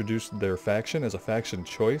just introduced their faction as a faction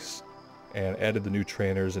choice. And added the new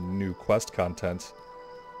trainers and new quest content.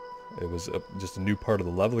 It was just a new part of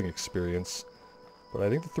the leveling experience. But I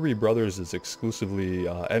think the Three Brothers is exclusively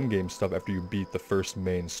endgame stuff after you beat the first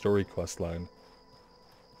main story quest line.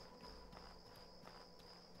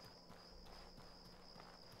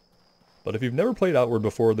 But if you've never played Outward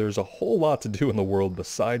before, there's a whole lot to do in the world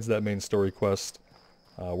besides that main story quest.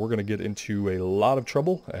 We're going to get into a lot of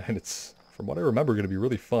trouble, and it's, from what I remember, going to be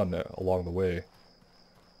really fun along the way.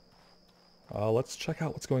 Let's check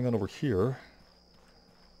out what's going on over here.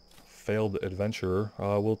 Failed adventurer.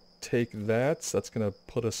 We'll take that. That's going to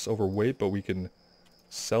put us overweight, but we can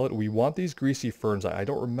sell it. We want these greasy ferns. I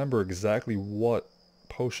don't remember exactly what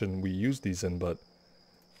potion we used these in, but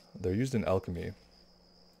they're used in alchemy.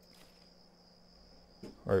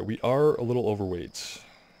 Alright, we are a little overweight,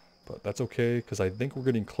 but that's okay, because I think we're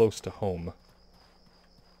getting close to home.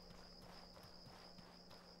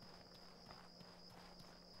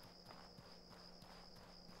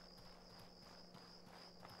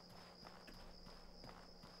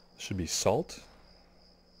 Should be salt.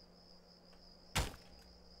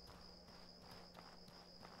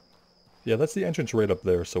 Yeah, that's the entrance right up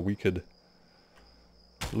there, so we could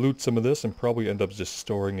loot some of this and probably end up just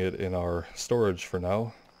storing it in our storage for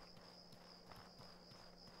now.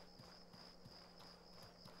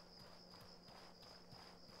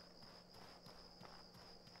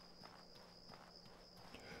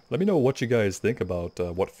 Let me know what you guys think about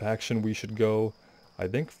what faction we should go. I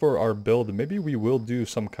think for our build, maybe we will do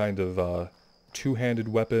some kind of two-handed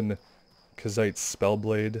weapon, Kazite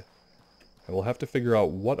Spellblade. And we'll have to figure out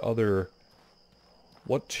what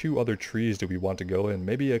 2 other trees do we want to go in.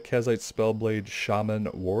 Maybe a Kazite Spellblade Shaman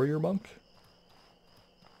Warrior Monk?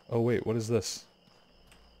 Oh wait, what is this?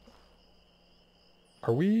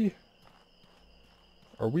 Are we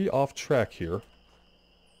off track here?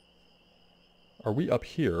 Are we up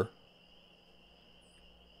here?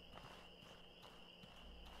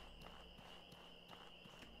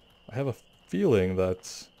 I have a feeling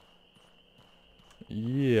that...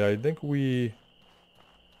 Yeah, I think we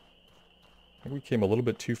came a little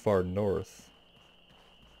bit too far north.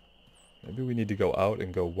 Maybe we need to go out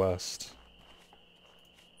and go west.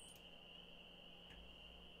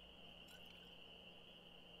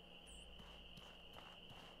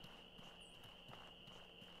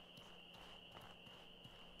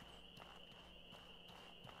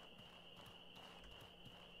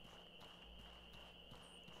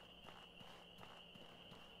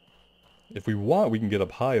 If we want, we can get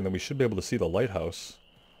up high and then we should be able to see the lighthouse.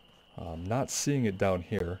 I'm not seeing it down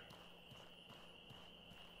here.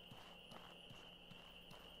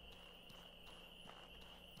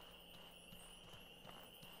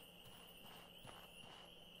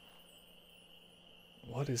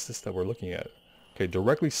 What is this that we're looking at? Okay,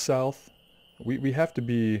 directly south. We have to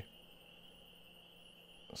be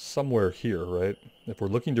somewhere here, right? If we're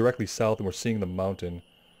looking directly south and we're seeing the mountain,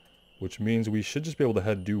 which means we should just be able to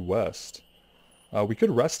head due west. We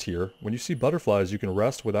could rest here. When you see butterflies, you can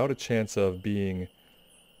rest without a chance of being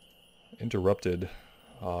interrupted,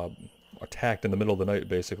 attacked in the middle of the night,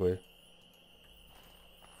 basically.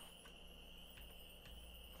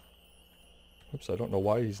 Oops, I don't know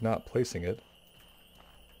why he's not placing it.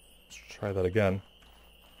 Let's try that again.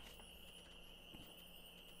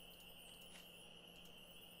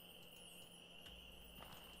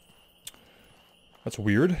 That's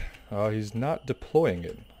weird. He's not deploying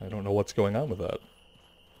it. I don't know what's going on with that.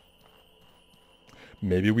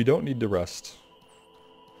 Maybe we don't need to rest.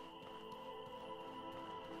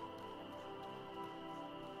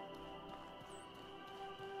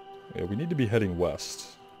 Yeah, we need to be heading west.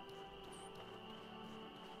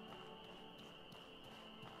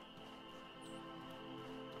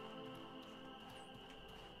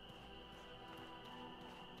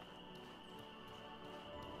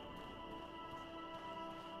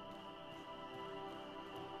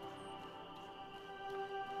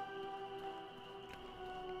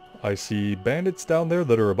 I see bandits down there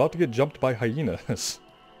that are about to get jumped by hyenas.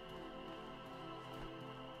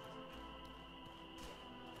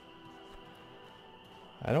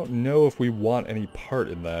 I don't know if we want any part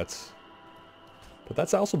in that. But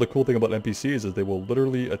that's also the cool thing about NPCs, is they will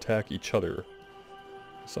literally attack each other.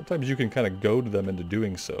 Sometimes you can kind of goad them into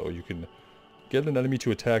doing so. You can get an enemy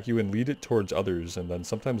to attack you and lead it towards others, and then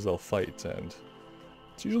sometimes they'll fight, and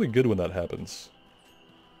it's usually good when that happens.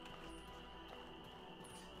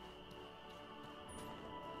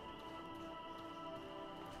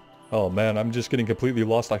 Oh man, I'm just getting completely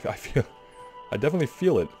lost. I definitely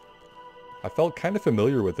feel it. I felt kind of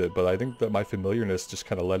familiar with it, but I think that my familiarness just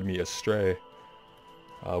kind of led me astray.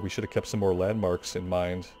 We should have kept some more landmarks in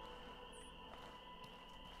mind.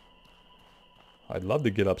 I'd love to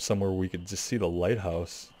get up somewhere where we could just see the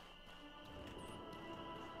lighthouse.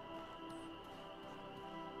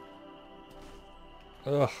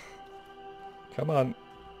 Ugh. Come on.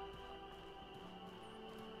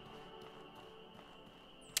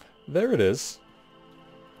 There it is.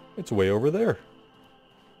 It's way over there.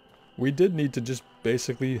 We did need to just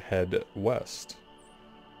basically head west.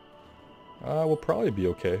 We'll probably be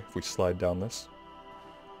okay if we slide down this.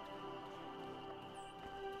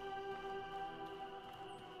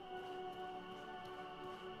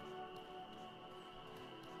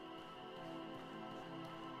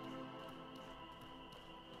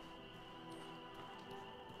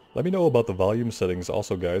 Let me know about the volume settings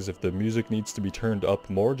also, guys. If the music needs to be turned up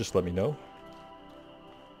more, just let me know.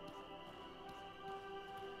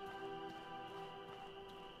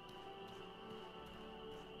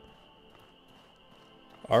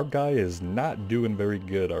 Our guy is not doing very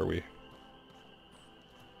good, are we? You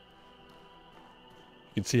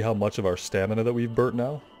can see how much of our stamina that we've burnt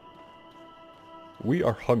now. We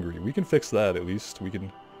are hungry. We can fix that at least. We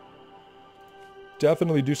can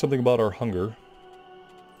definitely do something about our hunger.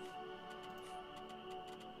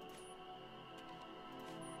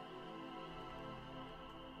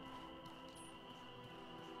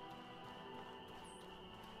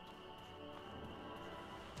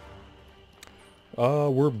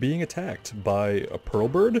 We're being attacked by a pearl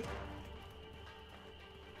bird?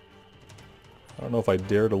 I don't know if I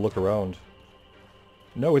dare to look around.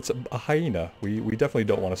 No, it's a hyena. We definitely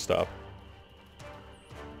don't want to stop.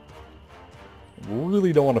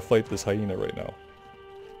 Really don't want to fight this hyena right now.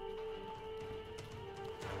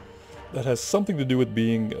 That has something to do with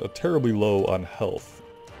being terribly low on health.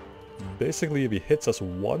 Basically, if he hits us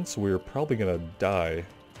once, we're probably gonna die.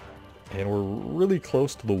 And we're really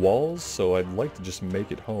close to the walls, so I'd like to just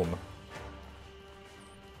make it home.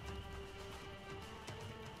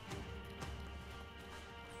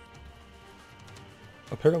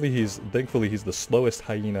 Apparently thankfully he's the slowest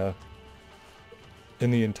hyena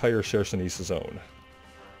in the entire Chersonese zone.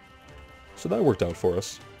 So that worked out for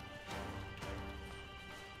us.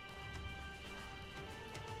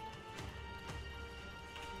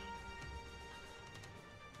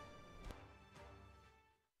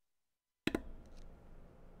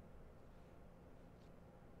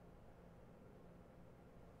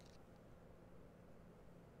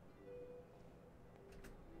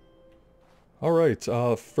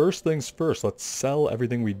 Alright, first things first, let's sell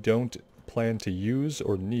everything we don't plan to use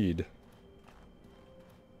or need.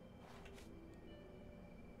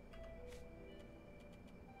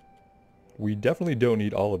 We definitely don't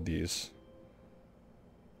need all of these.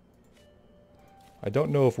 I don't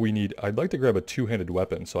know if we need... I'd like to grab a two-handed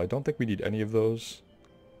weapon, so I don't think we need any of those.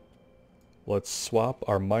 Let's swap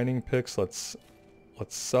our mining picks. Let's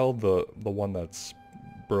sell the one that's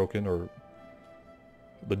broken, or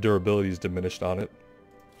the durability is diminished on it.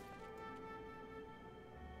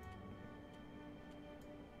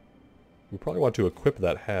 We probably want to equip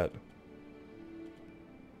that hat.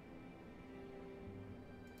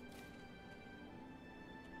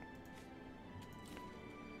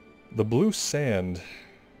 The blue sand,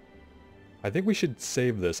 I think we should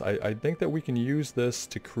save this. I think that we can use this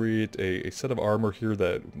to create a set of armor here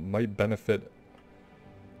that might benefit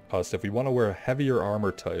us if we want to wear a heavier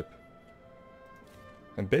armor type.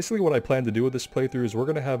 And basically what I plan to do with this playthrough is we're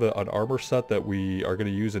going to have an armor set that we are going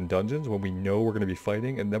to use in dungeons when we know we're going to be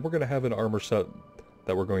fighting, and then we're going to have an armor set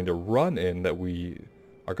that we're going to run in that we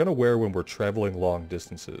are going to wear when we're traveling long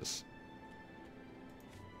distances.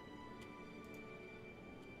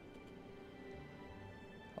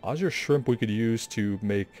 Azure shrimp we could use to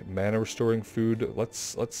make mana restoring food.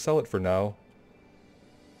 Let's sell it for now.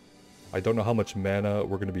 I don't know how much mana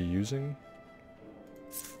we're going to be using.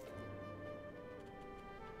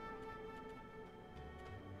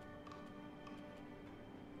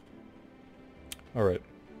 Alright.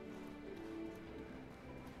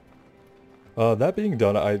 That being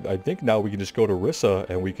done, I think now we can just go to Rissa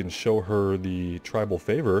and we can show her the tribal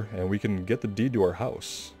favor and we can get the deed to our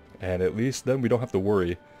house. And at least then we don't have to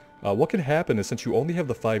worry. What can happen is, since you only have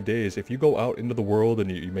the 5 days, if you go out into the world and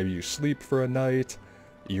maybe you sleep for a night,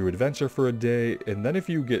 you adventure for a day, and then if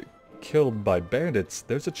you get killed by bandits,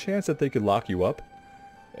 there's a chance that they could lock you up.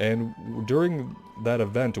 And during that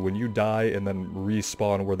event, when you die and then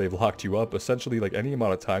respawn where they've locked you up, essentially like any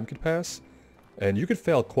amount of time could pass, and you could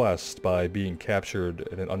fail quest by being captured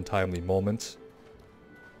in an untimely moment.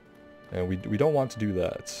 And we don't want to do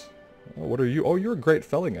that. What are you? Oh, you're a great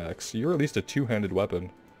felling axe. You're at least a two-handed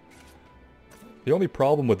weapon. The only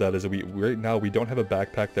problem with that is that right now we don't have a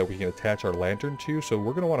backpack that we can attach our lantern to, so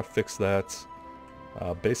we're going to want to fix that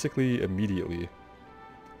basically immediately.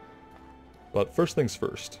 But first things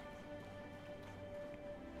first.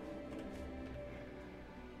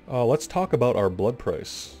 Let's talk about our blood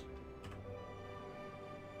price.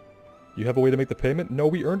 You have a way to make the payment? No,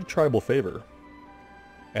 we earned a tribal favor.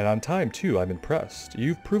 And on time too, I'm impressed.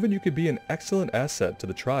 You've proven you could be an excellent asset to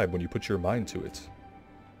the tribe when you put your mind to it.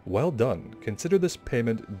 Well done. Consider this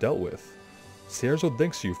payment dealt with. Cierzo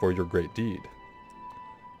thanks you for your great deed.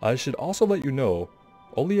 I should also let you know,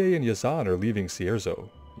 Aurai and Yazan are leaving Cierzo.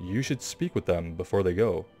 You should speak with them before they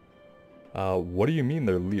go. What do you mean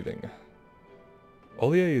they're leaving?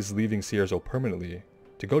 Aurai is leaving Cierzo permanently,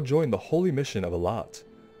 to go join the holy mission of Alat.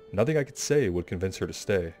 Nothing I could say would convince her to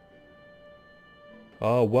stay.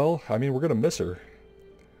 Well, I mean, we're gonna miss her.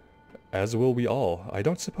 As will we all. I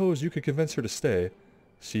don't suppose you could convince her to stay.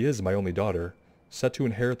 She is my only daughter, set to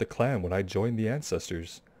inherit the clan when I join the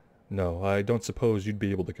ancestors. No, I don't suppose you'd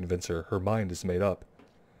be able to convince her. Her mind is made up.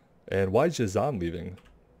 And why's Yazan leaving?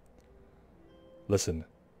 Listen,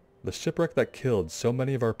 the shipwreck that killed so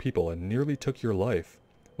many of our people and nearly took your life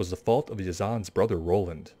was the fault of Yazan's brother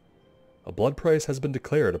Roland. A blood price has been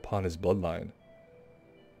declared upon his bloodline.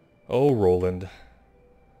 Oh, Roland.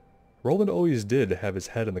 Roland always did have his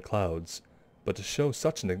head in the clouds, but to show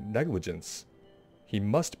such negligence, he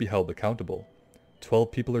must be held accountable.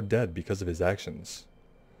 12 people are dead because of his actions.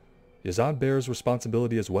 Yazan bears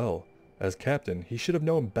responsibility as well. As captain, he should have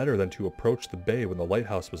known better than to approach the bay when the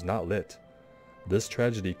lighthouse was not lit. This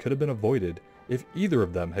tragedy could have been avoided if either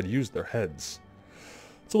of them had used their heads.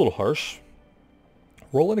 It's a little harsh.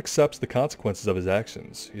 Roland accepts the consequences of his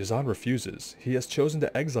actions. Yazan refuses. He has chosen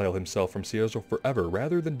to exile himself from Cierzo forever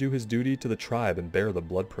rather than do his duty to the tribe and bear the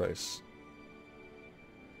blood price.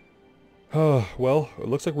 Well, it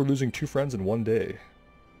looks like we're losing 2 friends in 1 day.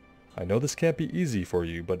 I know this can't be easy for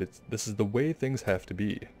you, but this is the way things have to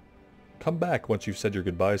be. Come back once you've said your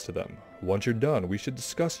goodbyes to them. Once you're done, we should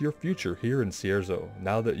discuss your future here in Cierzo,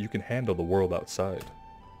 now that you can handle the world outside.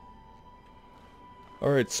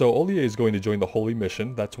 Alright, so Aurai is going to join the Holy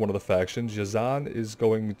Mission. That's one of the factions. Yazan is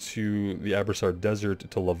going to the Abrasar Desert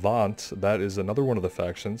to Levant. That is another one of the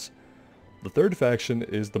factions. The third faction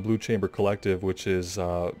is the Blue Chamber Collective, which is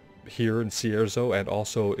here in Cierzo and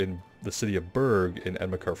also in the city of Berg in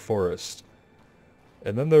Enmakar Forest.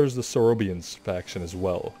 And then there's the Soroboreans faction as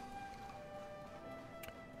well.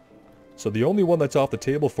 So the only one that's off the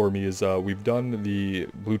table for me is we've done the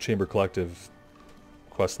Blue Chamber Collective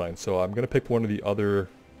questline, so I'm going to pick one of the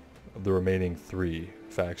remaining 3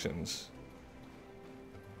 factions.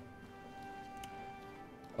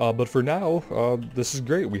 But for now, this is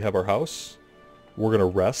great. We have our house. We're gonna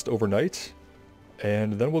rest overnight,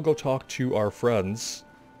 and then we'll go talk to our friends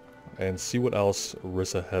and see what else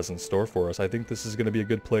Rissa has in store for us. I think this is gonna be a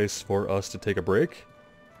good place for us to take a break.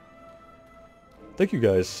 Thank you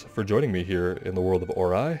guys for joining me here in the world of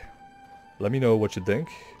Aurai. Let me know what you think.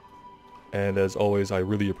 And as always, I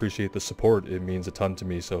really appreciate the support. It means a ton to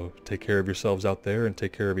me, so take care of yourselves out there and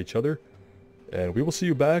take care of each other. And we will see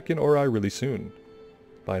you back in Aurai really soon.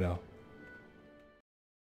 Bye now.